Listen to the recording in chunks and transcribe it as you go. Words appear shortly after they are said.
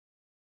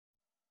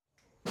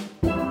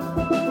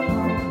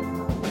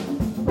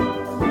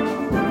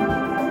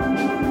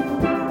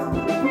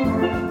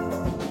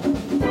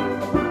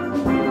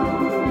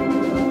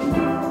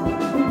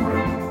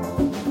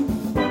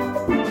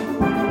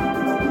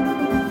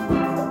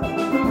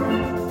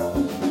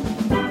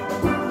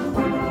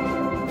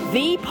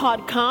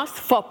podcast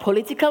for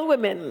political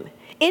women.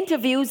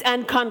 Interviews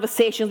and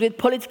conversations with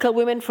political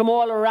women from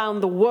all around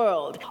the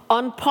world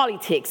on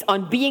politics,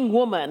 on being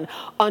woman,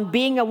 on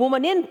being a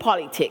woman in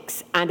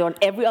politics, and on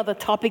every other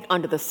topic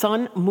under the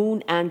sun,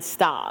 moon, and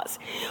stars.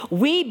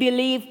 We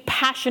believe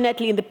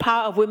passionately in the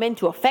power of women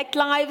to affect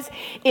lives,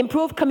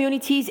 improve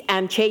communities,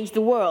 and change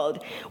the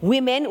world.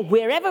 Women,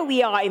 wherever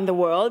we are in the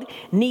world,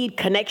 need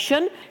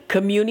connection,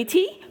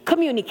 community,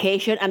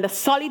 communication, and a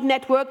solid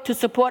network to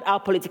support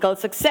our political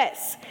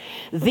success.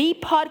 The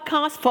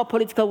podcast for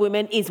political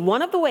women is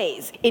one of the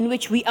ways in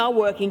which we are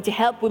working to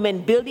help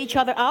women build each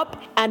other up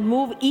and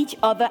move each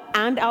other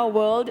and our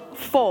world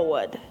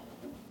forward.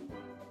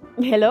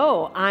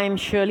 Hello, I'm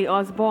Shirley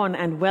Osborne,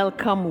 and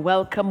welcome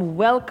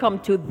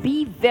to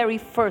the very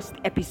first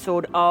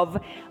episode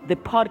of the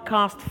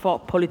podcast for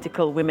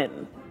political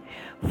women.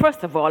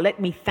 First of all, let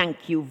me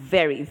thank you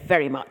very,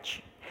 very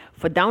much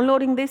for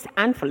downloading this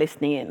and for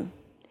listening in.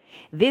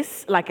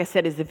 This, like I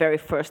said, is the very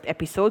first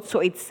episode, so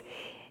it's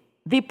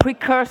the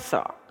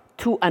precursor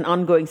to an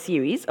ongoing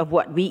series of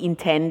what we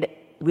intend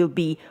will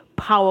be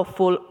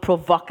powerful,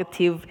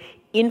 provocative,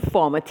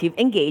 informative,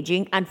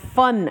 engaging, and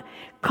fun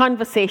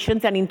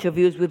conversations and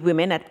interviews with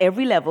women at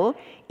every level,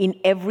 in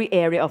every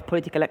area of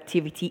political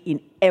activity,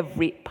 in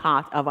every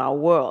part of our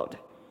world.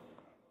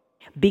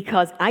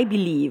 Because I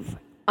believe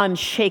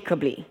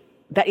unshakably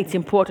that it's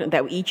important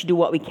that we each do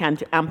what we can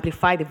to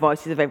amplify the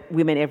voices of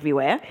women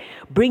everywhere,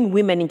 bring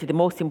women into the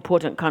most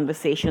important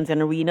conversations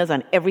and arenas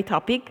on every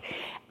topic,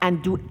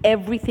 and do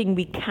everything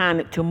we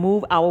can to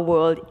move our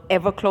world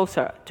ever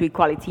closer to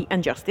equality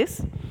and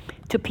justice,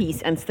 to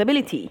peace and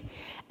stability.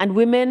 And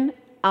women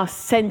are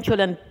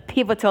central and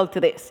pivotal to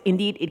this.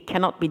 Indeed, it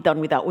cannot be done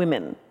without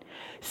women.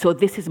 So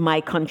this is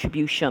my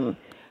contribution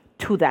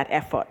to that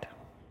effort.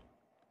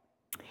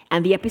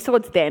 And the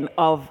episodes then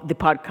of the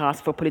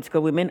podcast for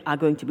political women are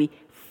going to be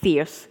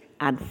fierce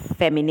and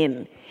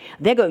feminine.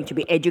 They're going to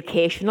be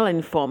educational and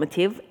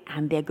informative,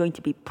 and they're going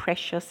to be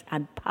precious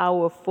and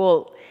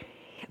powerful.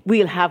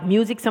 We'll have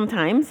music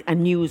sometimes,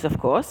 and news, of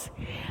course.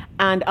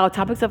 And our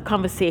topics of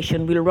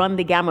conversation will run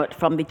the gamut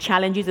from the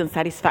challenges and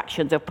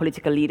satisfactions of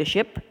political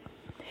leadership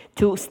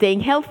to staying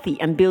healthy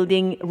and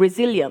building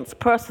resilience,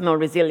 personal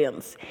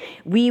resilience.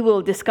 We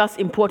will discuss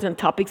important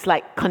topics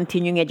like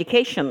continuing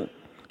education,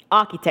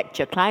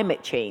 architecture,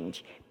 climate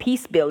change,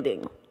 peace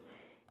building,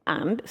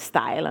 and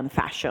style and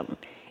fashion.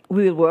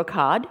 We will work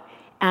hard,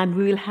 and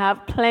we will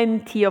have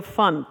plenty of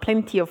fun.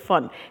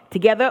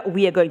 Together,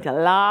 we are going to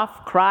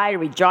laugh, cry,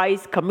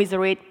 rejoice,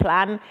 commiserate,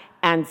 plan,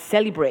 and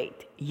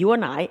celebrate. You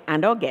and I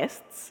and our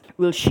guests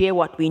will share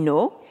what we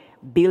know,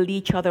 build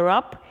each other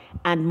up,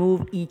 and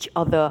move each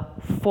other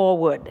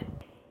forward.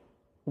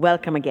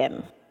 Welcome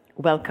again.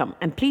 Welcome.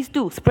 And please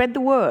do spread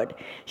the word.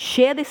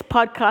 Share this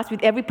podcast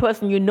with every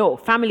person you know,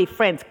 family,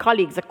 friends,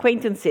 colleagues,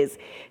 acquaintances.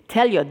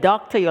 Tell your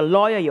doctor, your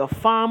lawyer, your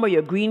farmer,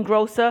 your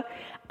greengrocer,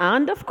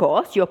 and of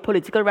course, your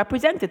political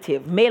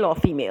representative, male or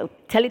female.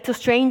 Tell it to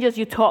strangers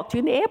you talk to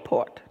in the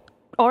airport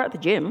or at the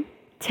gym.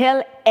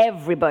 Tell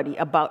everybody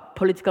about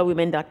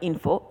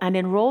politicalwomen.info and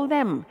enroll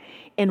them.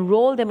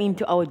 Enroll them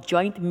into our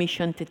joint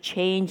mission to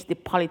change the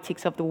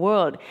politics of the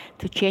world,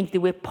 to change the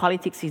way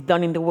politics is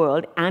done in the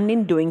world, and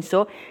in doing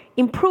so,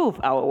 improve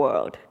our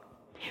world.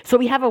 So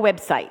we have a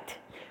website,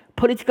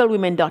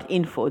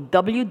 politicalwomen.info,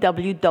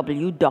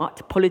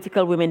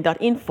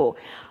 www.politicalwomen.info.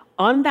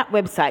 On that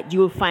website, you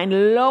will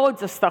find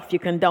loads of stuff you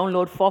can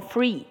download for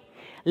free.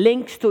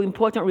 Links to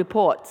important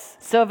reports,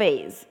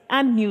 surveys,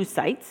 and news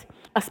sites.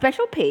 A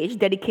special page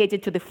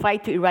dedicated to the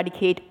fight to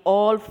eradicate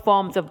all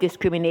forms of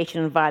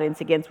discrimination and violence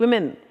against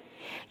women.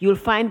 You'll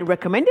find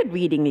recommended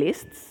reading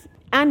lists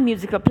and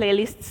musical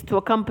playlists to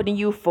accompany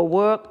you for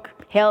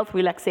work, health,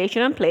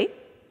 relaxation, and play.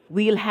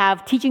 We'll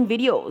have teaching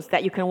videos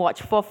that you can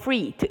watch for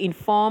free to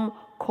inform,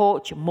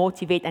 coach,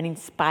 motivate, and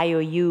inspire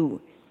you.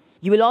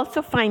 You will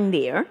also find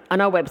there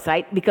on our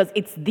website, because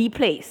it's the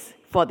place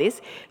for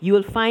this, you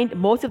will find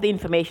most of the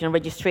information and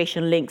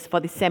registration links for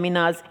the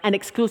seminars and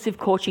exclusive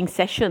coaching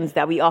sessions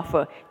that we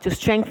offer to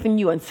strengthen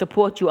you and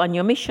support you on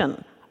your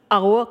mission.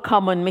 Our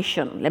common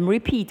mission, let me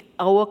repeat,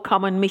 our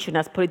common mission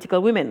as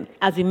political women,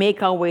 as we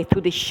make our way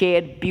through the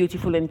shared,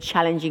 beautiful, and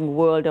challenging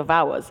world of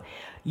ours.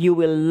 You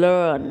will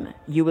learn.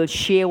 You will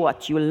share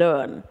what you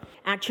learn.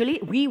 Actually,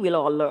 we will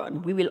all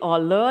learn. We will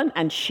all learn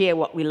and share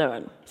what we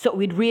learn. So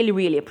we'd really,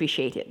 really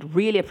appreciate it.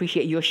 Really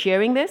appreciate your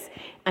sharing this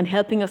and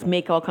helping us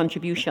make our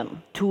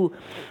contribution to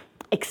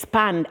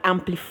expand,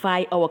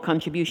 amplify our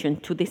contribution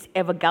to this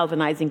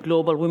ever-galvanizing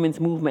global women's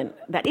movement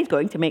that is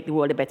going to make the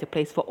world a better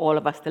place for all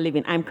of us to live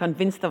in. I'm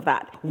convinced of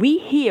that. We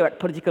here at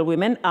Political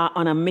Women are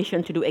on a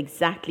mission to do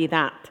exactly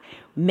that.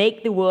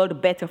 Make the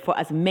world better for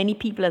as many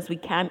people as we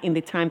can in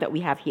the time that we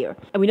have here.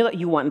 And we know that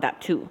you want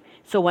that too.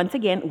 So once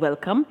again,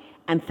 welcome,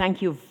 and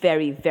thank you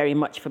very, very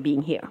much for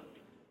being here.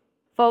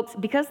 Folks,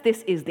 because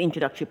this is the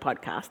introductory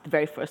podcast, the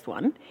very first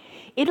one,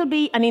 it'll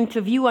be an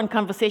interview and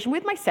conversation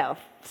with myself,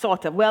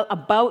 sort of,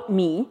 about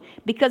me,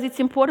 because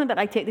it's important that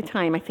I take the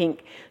time, I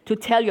think, to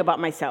tell you about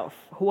myself,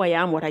 who I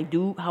am, what I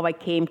do, how I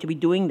came to be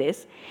doing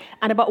this,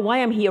 and about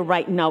why I'm here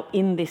right now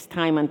in this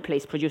time and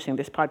place producing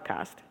this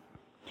podcast.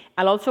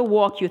 I'll also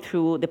walk you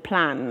through the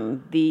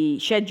plan, the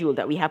schedule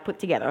that we have put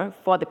together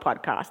for the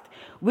podcast,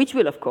 which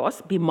will, of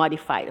course, be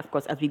modified, of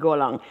course, as we go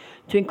along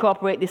to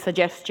incorporate the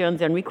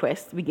suggestions and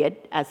requests we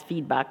get as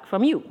feedback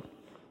from you,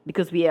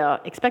 because we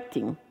are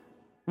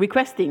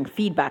requesting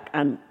feedback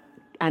and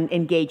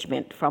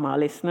engagement from our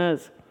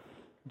listeners.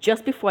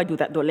 Just before I do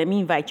that, though, let me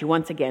invite you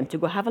once again to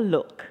go have a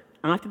look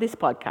after this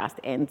podcast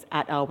ends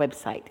at our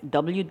website,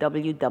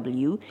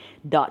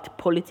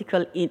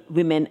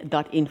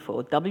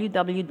 www.politicalwomen.info,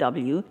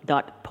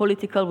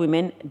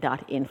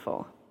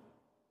 www.politicalwomen.info.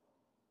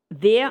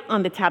 There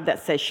on the tab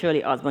that says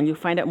Shirley Osborne, you'll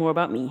find out more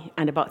about me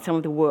and about some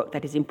of the work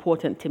that is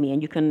important to me,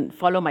 and you can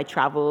follow my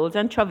travels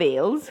and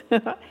travails,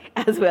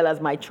 as well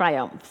as my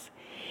triumphs.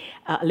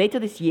 Later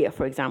this year,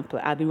 for example,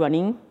 I'll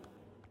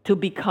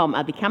be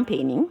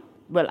campaigning.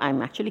 Well,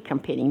 I'm actually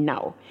campaigning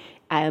now.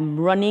 I am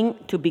running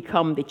to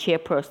become the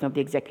chairperson of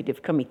the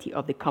executive committee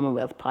of the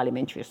Commonwealth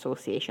Parliamentary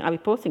Association. I'll be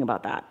posting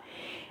about that.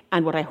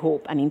 And what I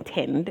hope and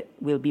intend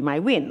will be my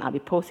win. I'll be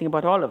posting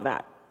about all of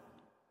that.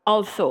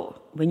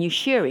 Also, when you're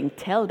sharing,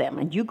 tell them,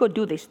 and you go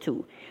do this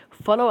too.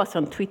 Follow us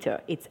on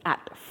Twitter. It's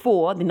at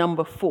 4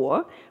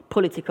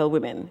 Political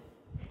Women.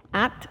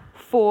 At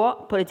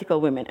 4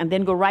 Political Women. And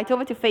then go right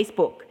over to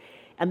Facebook.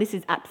 And this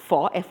is at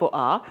 4,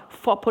 F-O-R,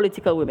 4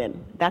 Political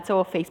Women. That's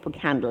our Facebook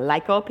handle.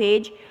 Like our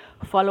page,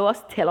 follow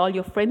us, tell all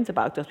your friends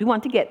about us. We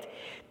want to get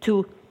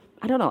to,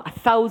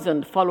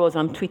 1,000 followers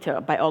on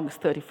Twitter by August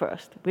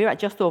 31st. We're at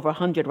just over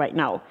 100 right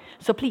now.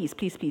 So please,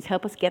 please, please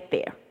help us get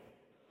there.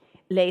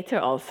 Later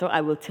also, I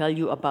will tell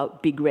you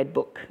about Big Red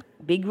Book.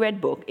 Big Red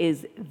Book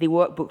is the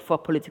workbook for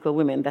political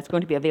women that's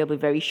going to be available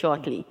very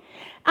shortly.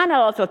 And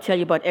I'll also tell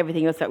you about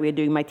everything else that we're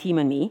doing, my team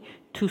and me,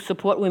 to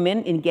support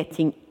women in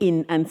getting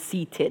in and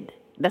seated.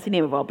 That's the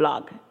name of our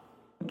blog,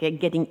 okay?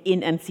 Getting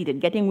in and seated,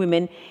 getting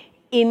women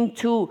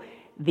into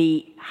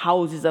the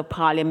houses of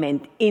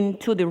parliament,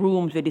 into the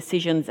rooms where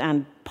decisions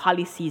and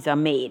policies are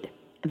made.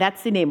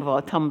 That's the name of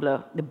our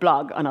Tumblr, the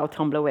blog on our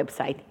Tumblr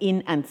website,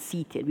 In and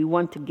Seated. We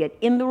want to get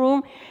in the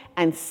room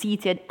and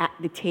seated at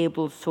the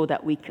table so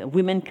that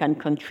women can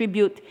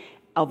contribute,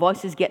 our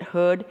voices get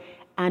heard,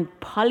 and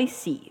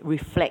policy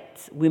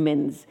reflects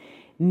women's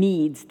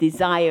needs,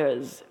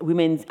 desires,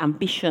 women's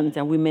ambitions,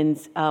 and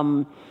women's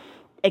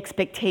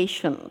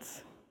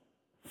expectations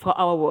for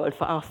our world,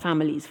 for our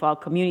families, for our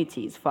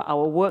communities, for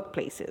our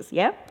workplaces,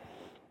 yeah?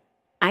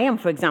 I am,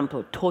 for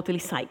example, totally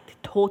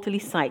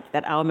psyched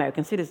that our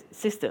American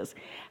sisters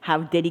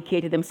have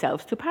dedicated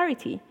themselves to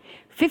parity.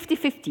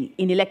 50-50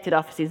 in elected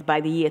offices by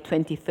the year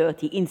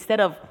 2030, instead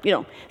of,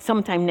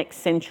 sometime next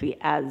century,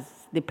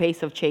 as the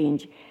pace of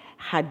change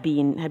had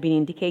been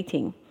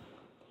indicating.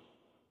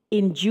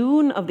 In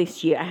June of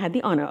this year, I had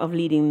the honor of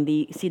leading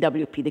the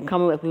CWP, the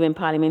Commonwealth Women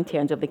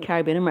Parliamentarians of the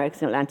Caribbean,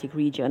 Americas, and Atlantic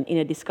region, in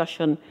a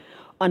discussion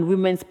on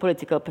women's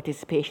political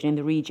participation in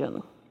the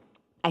region.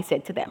 I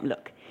said to them,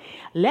 look,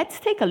 let's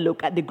take a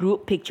look at the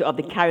group picture of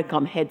the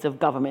CARICOM heads of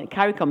government.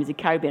 CARICOM is the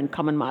Caribbean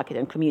Common Market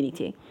and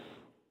Community.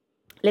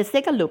 Let's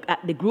take a look at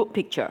the group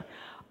picture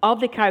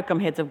of the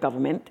CARICOM heads of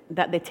government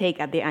that they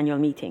take at the annual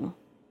meeting.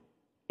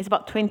 It's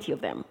about 20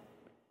 of them.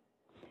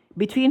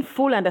 Between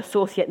full and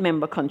associate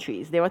member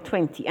countries, there are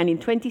 20. And in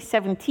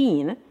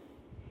 2017,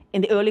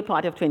 in the early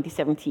part of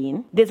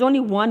 2017, there's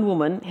only one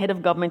woman head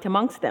of government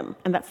amongst them.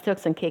 And that's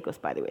Turks and Caicos,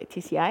 by the way,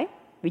 TCI,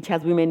 which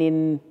has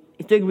women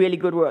it's doing really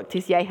good work.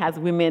 TCI has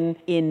women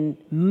in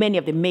many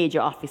of the major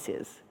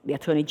offices, the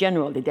Attorney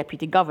General, the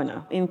Deputy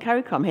Governor. In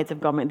CARICOM, heads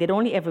of government, there'd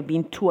only ever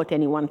been 2 at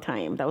any one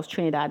time. That was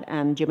Trinidad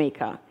and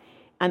Jamaica,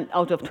 and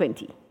out of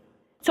 20.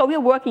 So we're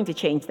working to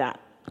change that.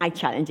 I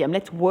challenge them.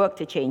 Let's work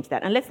to change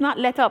that. And let's not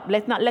let up.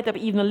 Let's not let up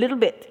even a little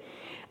bit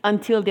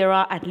until there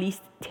are at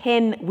least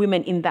 10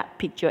 women in that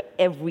picture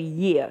every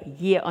year,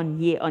 year on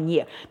year on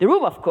year. The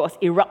room, of course,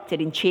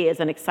 erupted in cheers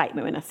and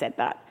excitement when I said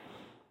that.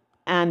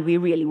 And we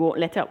really won't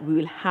let up. We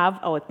will have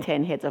our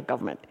 10 heads of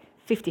government.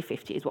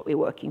 50-50 is what we're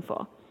working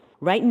for.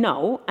 Right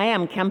now, I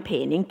am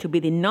campaigning to be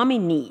the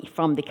nominee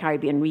from the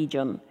Caribbean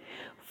region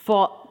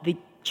for the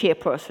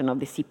chairperson of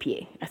the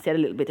CPA. I said a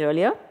little bit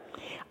earlier.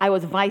 I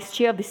was vice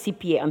chair of the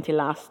CPA until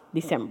last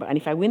December. And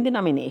if I win the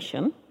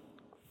nomination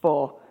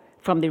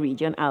from the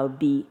region, I'll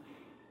be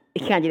a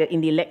candidate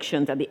in the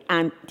elections at the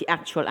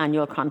actual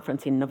annual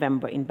conference in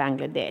November in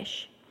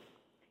Bangladesh.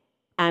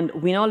 And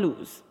win or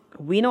lose,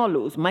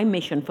 my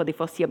mission for the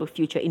foreseeable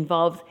future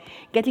involves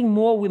getting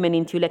more women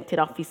into elected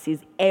offices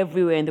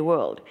everywhere in the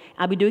world.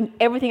 I'll be doing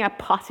everything I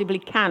possibly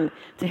can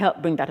to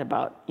help bring that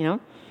about,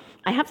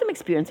 I have some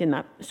experience in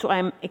that, so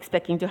I'm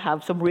expecting to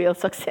have some real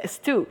success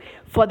too,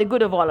 for the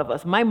good of all of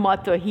us. My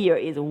motto here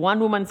is one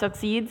woman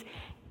succeeds,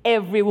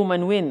 every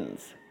woman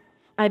wins.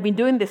 I've been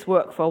doing this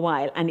work for a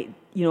while, and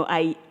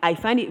I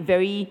find it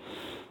very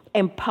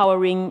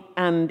empowering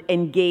and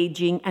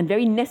engaging and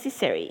very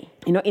necessary.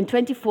 You know, in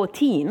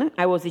 2014,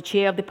 I was the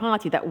chair of the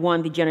party that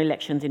won the general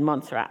elections in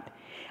Montserrat.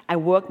 I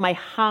worked my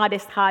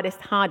hardest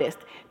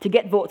to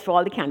get votes for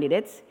all the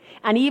candidates,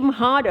 and even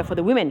harder for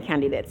the women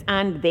candidates,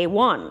 and they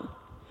won.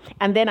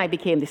 And then I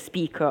became the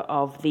Speaker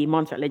of the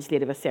Montserrat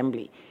Legislative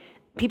Assembly.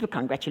 People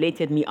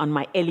congratulated me on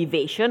my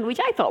elevation, which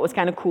I thought was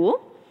kind of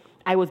cool.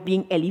 I was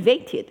being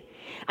elevated.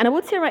 And I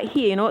would say right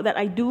here, you know, that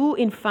I do,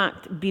 in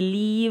fact,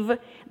 believe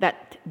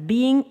that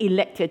being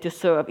elected to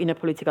serve in a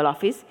political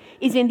office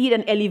is indeed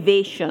an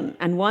elevation,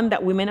 and one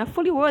that women are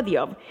fully worthy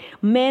of.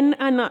 Men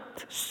are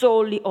not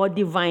solely or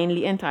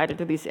divinely entitled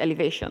to this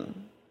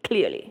elevation,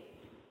 clearly.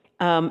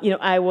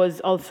 I was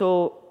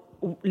also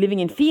living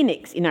in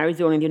Phoenix, in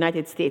Arizona, in the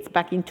United States,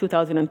 back in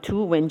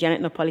 2002 when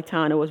Janet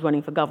Napolitano was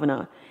running for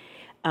governor.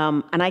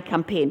 And I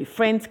campaigned with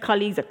friends,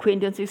 colleagues,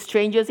 acquaintances,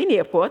 strangers in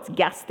airports,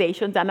 gas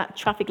stations, and at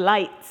traffic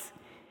lights.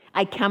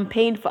 I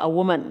campaigned for a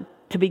woman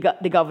to be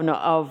the governor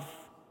of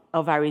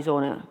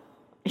Arizona.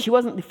 She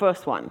wasn't the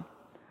first one,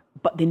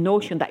 but the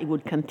notion that it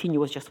would continue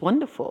was just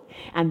wonderful.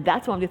 And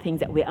that's one of the things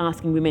that we're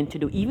asking women to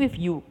do. Even if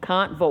you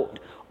can't vote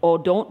or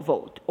don't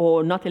vote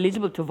or not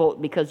eligible to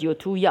vote because you're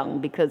too young,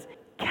 because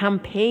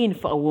campaign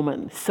for a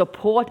woman,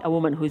 support a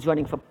woman who's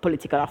running for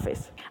political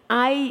office.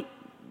 I'm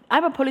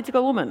a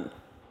political woman.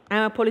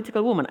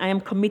 I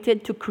am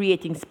committed to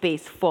creating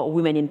space for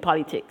women in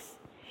politics.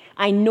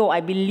 I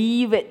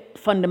believe it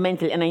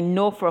fundamentally, and I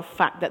know for a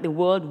fact that the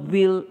world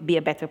will be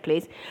a better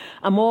place,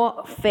 a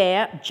more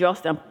fair,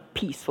 just, and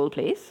peaceful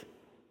place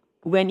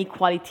when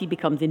equality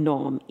becomes the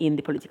norm in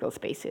the political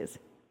spaces.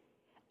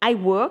 I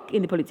work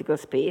in the political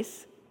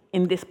space,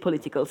 in this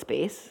political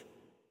space.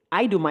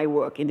 I do my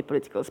work in the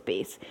political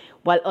space,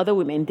 while other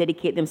women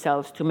dedicate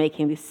themselves to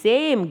making the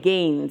same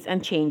gains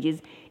and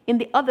changes in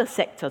the other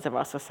sectors of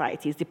our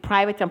societies, the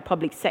private and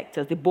public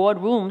sectors, the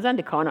boardrooms and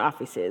the corner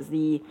offices,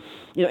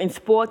 in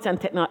sports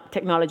and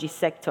technology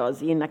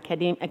sectors, in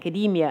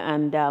academia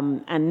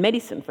and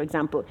medicine, for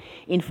example,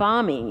 in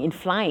farming, in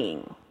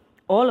flying.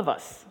 All of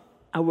us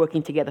are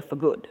working together for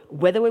good.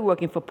 Whether we're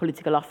working for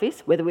political office,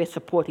 whether we're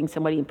supporting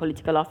somebody in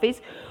political office,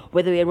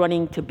 whether we're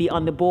running to be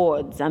on the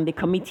boards and the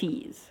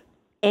committees.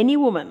 Any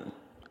woman,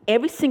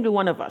 every single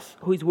one of us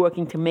who is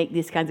working to make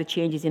these kinds of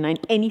changes in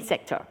any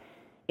sector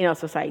in our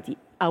society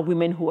are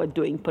women who are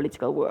doing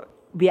political work.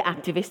 We are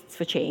activists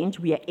for change.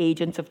 We are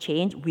agents of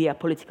change. We are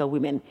political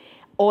women.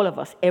 All of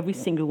us, every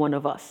single one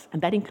of us.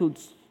 And that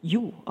includes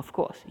you, of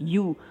course,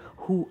 you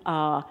who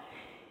are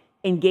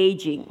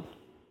engaging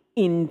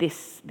in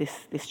this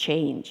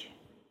change,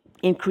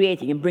 in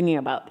creating and bringing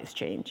about this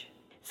change.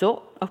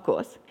 So, of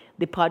course,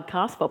 the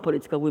podcast for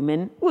political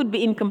women would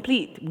be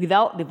incomplete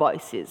without the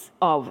voices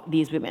of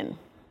these women.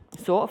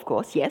 So, of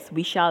course, yes,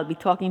 we shall be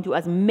talking to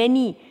as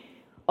many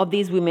of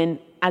these women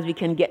as we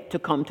can get to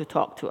come to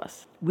talk to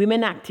us.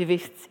 Women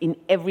activists in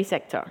every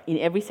sector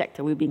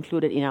will be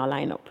included in our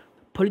lineup.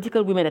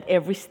 Political women at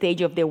every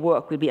stage of their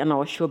work will be on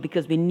our show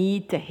because we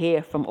need to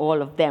hear from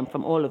all of them,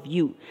 from all of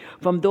you,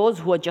 from those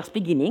who are just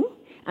beginning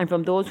and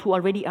from those who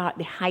already are at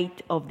the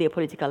height of their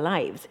political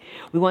lives.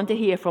 We want to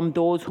hear from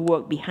those who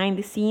work behind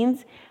the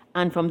scenes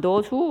and from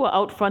those who are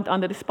out front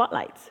under the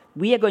spotlights.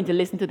 We are going to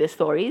listen to their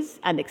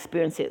stories and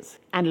experiences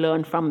and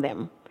learn from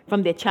them,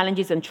 from their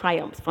challenges and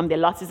triumphs, from their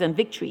losses and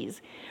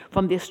victories,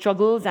 from their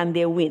struggles and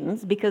their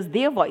wins, because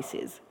their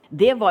voices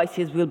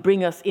will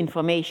bring us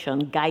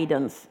information,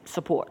 guidance,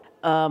 support.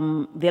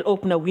 They'll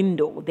open a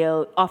window,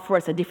 they'll offer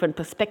us a different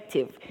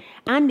perspective,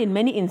 and in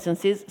many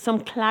instances,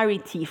 some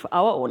clarity for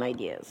our own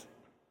ideas.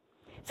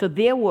 So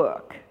their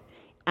work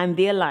and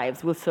their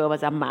lives will serve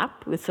as a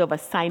map, will serve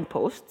as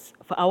signposts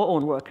for our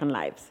own work and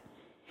lives.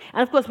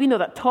 And of course, we know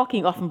that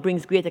talking often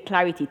brings greater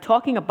clarity.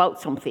 Talking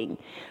about something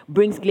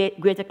brings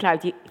greater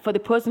clarity for the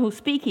person who's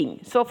speaking.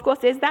 So of course,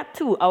 there's that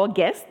too. Our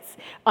guests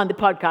on the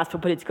podcast for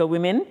political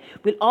women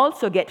will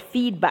also get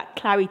feedback,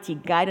 clarity,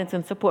 guidance,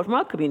 and support from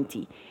our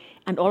community.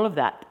 And all of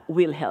that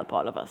will help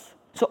all of us.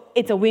 So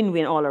it's a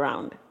win-win all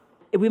around.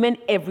 Women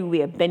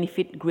everywhere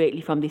benefit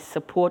greatly from the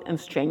support and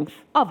strength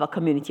of a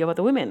community of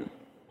other women.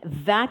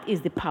 That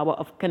is the power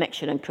of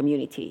connection and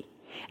community.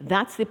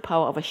 That's the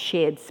power of a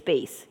shared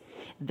space.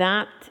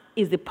 That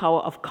is the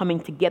power of coming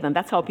together. And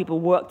that's how people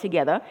work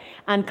together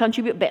and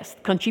contribute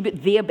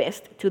their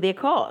best to their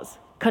cause.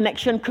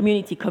 Connection,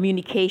 community,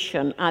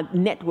 communication, and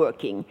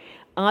networking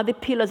are the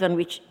pillars on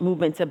which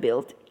movements are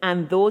built,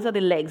 and those are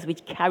the legs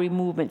which carry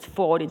movements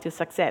forward into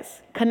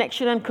success.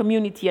 Connection and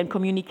community and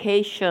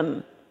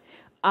communication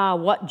are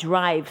what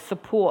drive,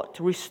 support,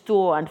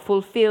 restore, and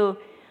fulfill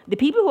the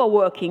people who are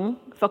working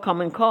for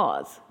common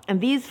cause. And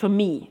these, for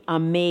me, are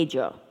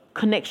major.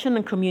 Connection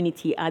and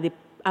community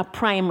are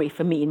primary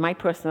for me in my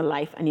personal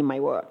life and in my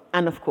work.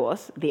 And of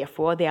course,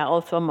 therefore, they are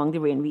also among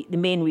the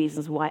main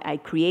reasons why I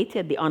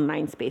created the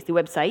online space, the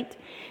website,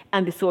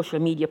 and the social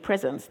media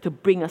presence to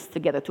bring us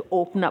together, to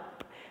open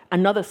up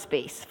another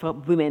space for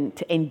women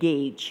to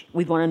engage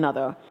with one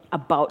another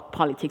about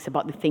politics,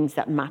 about the things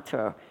that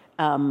matter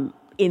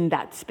in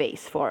that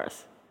space for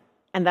us.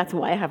 And that's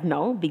why I have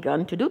now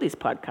begun to do these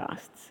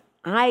podcasts.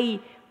 I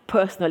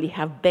personally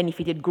have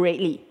benefited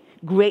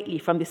greatly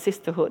from the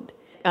sisterhood,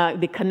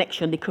 the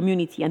connection, the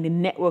community, and the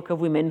network of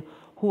women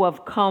who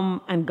have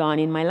come and gone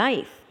in my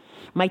life.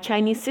 My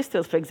Chinese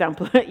sisters, for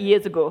example,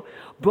 years ago,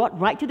 brought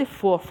right to the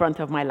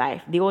forefront of my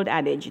life the old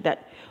adage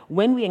that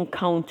when we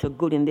encounter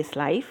good in this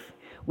life,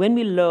 when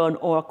we learn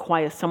or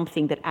acquire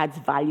something that adds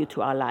value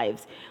to our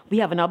lives, we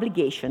have an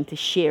obligation to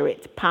share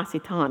it, pass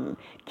it on,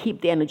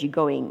 keep the energy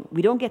going.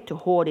 We don't get to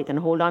hoard it and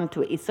hold on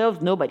to it. It serves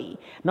nobody,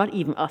 not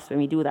even us when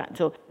we do that.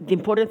 So the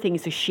important thing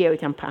is to share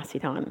it and pass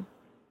it on.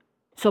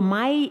 So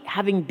my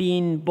having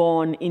been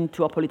born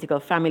into a political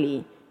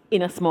family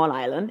in a small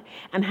island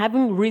and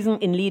having risen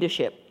in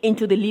leadership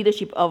into the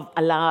leadership of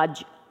a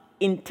large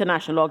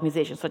international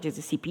organization such as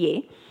the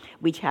CPA,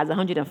 which has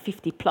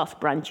 150 plus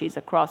branches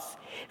across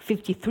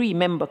 53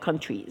 member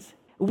countries,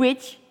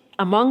 which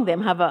among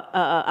them have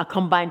a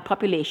combined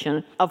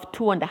population of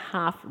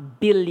 2.5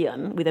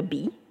 billion with a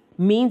B,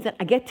 means that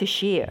I get to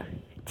share,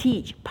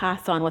 teach,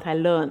 pass on what I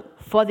learned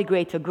for the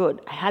greater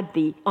good. I had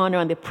the honor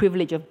and the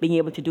privilege of being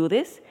able to do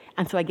this,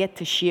 and so I get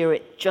to share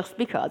it just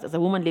because, as a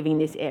woman living in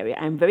this area,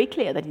 I'm very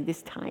clear that it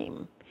is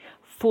time,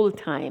 full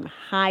time,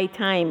 high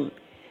time,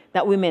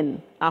 that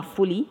women are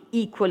fully,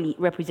 equally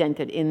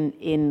represented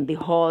in the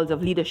halls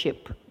of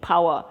leadership,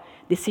 power,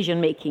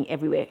 decision-making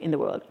everywhere in the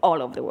world,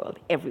 all over the world,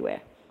 everywhere.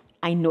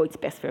 I know it's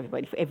best for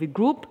everybody, for every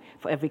group,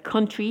 for every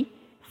country,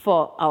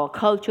 for our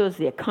cultures,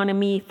 the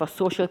economy, for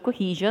social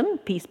cohesion,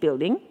 peace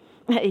building.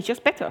 It's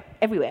just better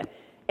everywhere,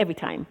 every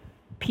time,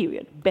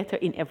 period. Better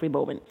in every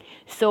moment.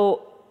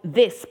 So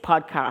this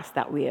podcast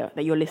that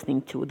you're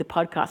listening to, the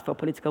podcast for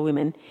political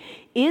women,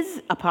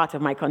 is a part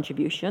of my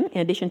contribution,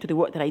 in addition to the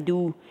work that I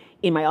do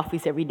in my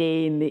office every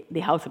day, in the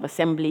House of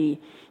Assembly,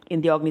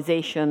 in the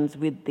organizations,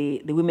 with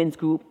the women's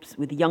groups,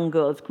 with the young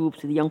girls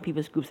groups, with the young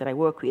people's groups that I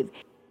work with.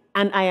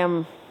 And I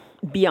am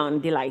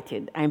beyond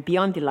delighted. I'm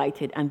beyond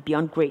delighted and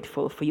beyond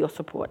grateful for your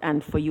support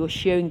and for your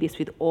sharing this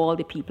with all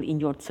the people in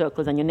your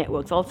circles and your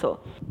networks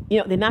also. You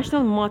know, the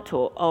national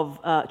motto of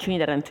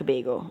Trinidad and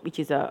Tobago, which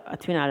is a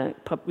twin island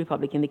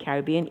republic in the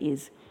Caribbean,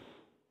 is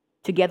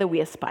together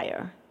we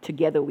aspire,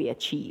 together we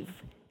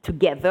achieve.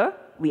 Together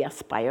we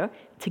aspire,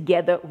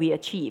 together we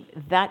achieve.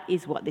 That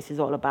is what this is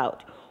all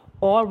about.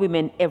 All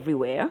women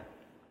everywhere,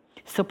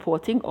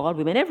 supporting all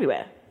women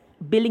everywhere,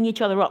 building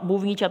each other up,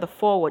 moving each other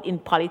forward in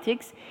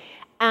politics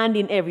and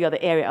in every other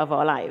area of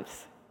our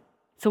lives.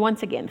 So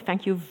once again,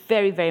 thank you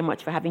very, very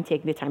much for having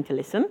taken the time to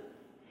listen.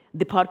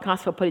 The podcast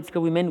for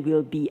political women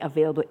will be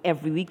available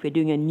every week. We're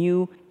doing a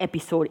new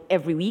episode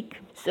every week.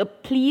 So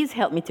please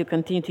help me to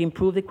continue to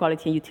improve the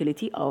quality and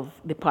utility of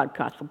the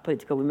podcast for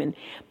political women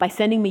by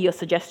sending me your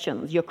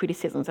suggestions, your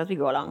criticisms as we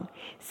go along.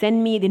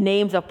 Send me the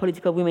names of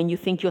political women you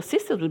think your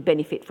sisters will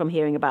benefit from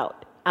hearing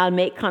about. I'll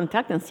make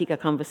contact and seek a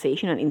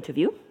conversation and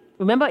interview.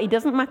 Remember, it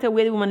doesn't matter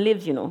where the woman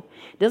lives, you know.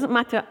 It doesn't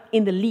matter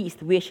in the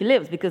least where she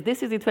lives, because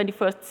this is the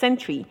 21st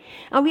century.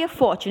 And we are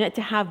fortunate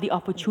to have the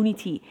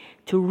opportunity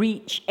to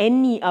reach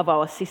any of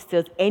our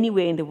sisters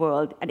anywhere in the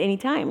world at any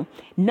time.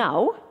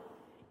 Now,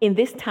 in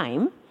this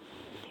time,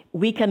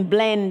 we can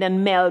blend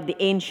and meld the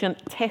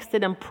ancient,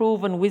 tested and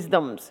proven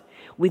wisdoms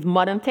with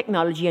modern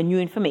technology and new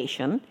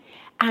information,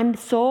 and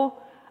so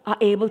are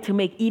able to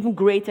make even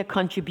greater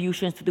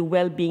contributions to the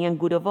well-being and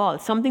good of all,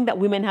 something that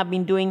women have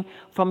been doing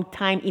from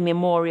time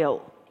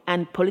immemorial.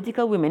 And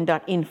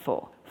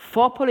politicalwomen.info,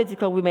 for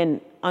political women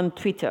on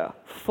Twitter,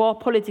 for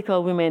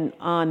political women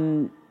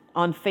on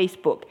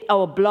Facebook,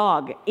 our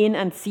blog, In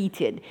and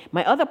Seated,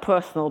 my other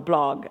personal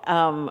blog,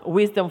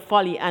 Wisdom,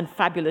 Folly, and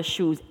Fabulous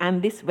Shoes,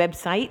 and this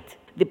website,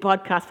 the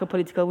podcast for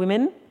political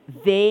women,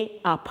 they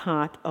are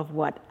part of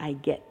what I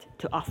get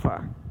to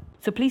offer.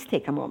 So please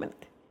take a moment.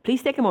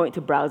 Please take a moment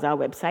to browse our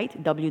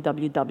website,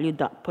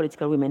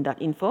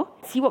 www.politicalwomen.info.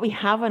 See what we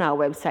have on our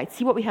website.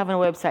 See what we have on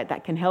our website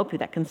that can help you,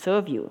 that can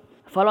serve you.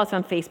 Follow us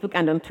on Facebook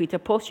and on Twitter.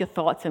 Post your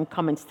thoughts and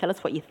comments. Tell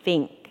us what you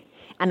think.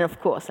 And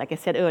of course, like I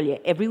said earlier,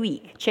 every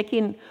week, check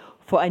in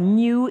for a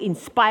new,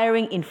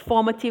 inspiring,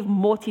 informative,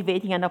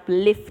 motivating, and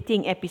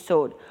uplifting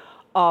episode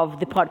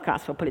of the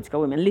podcast for political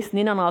women. Listen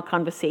in on our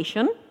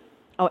conversation,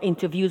 our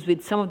interviews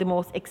with some of the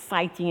most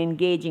exciting,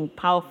 engaging,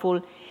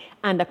 powerful,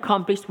 and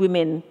accomplished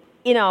women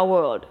in our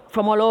world,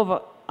 from all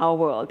over our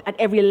world, at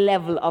every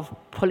level of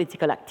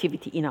political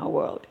activity in our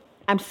world.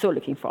 I'm so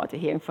looking forward to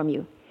hearing from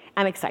you.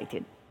 I'm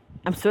excited.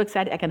 I'm so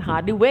excited I can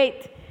hardly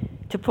wait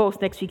to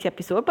post next week's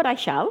episode, but I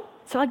shall.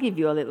 So I'll give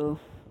you a little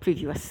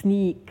preview, a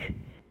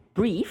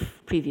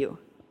brief preview.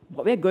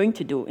 What we're going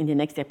to do in the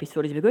next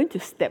episode is we're going to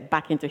step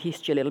back into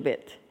history a little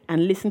bit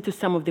and listen to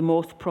some of the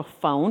most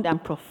profound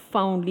and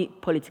profoundly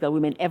political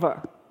women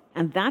ever.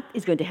 And that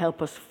is going to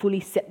help us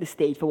fully set the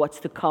stage for what's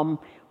to come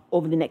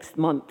over the next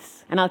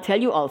months. And I'll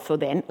tell you also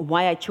then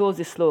why I chose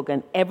this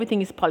slogan,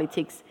 everything is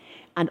politics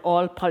and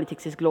all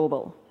politics is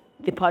global.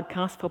 The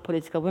podcast for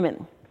political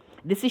women.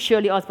 This is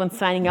Shirley Osborne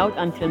signing out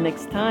until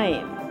next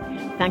time.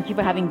 Thank you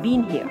for having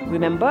been here.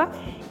 Remember,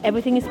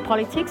 everything is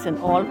politics and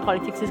all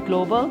politics is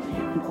global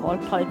and all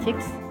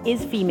politics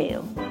is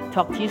female.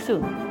 Talk to you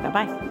soon.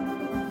 Bye-bye.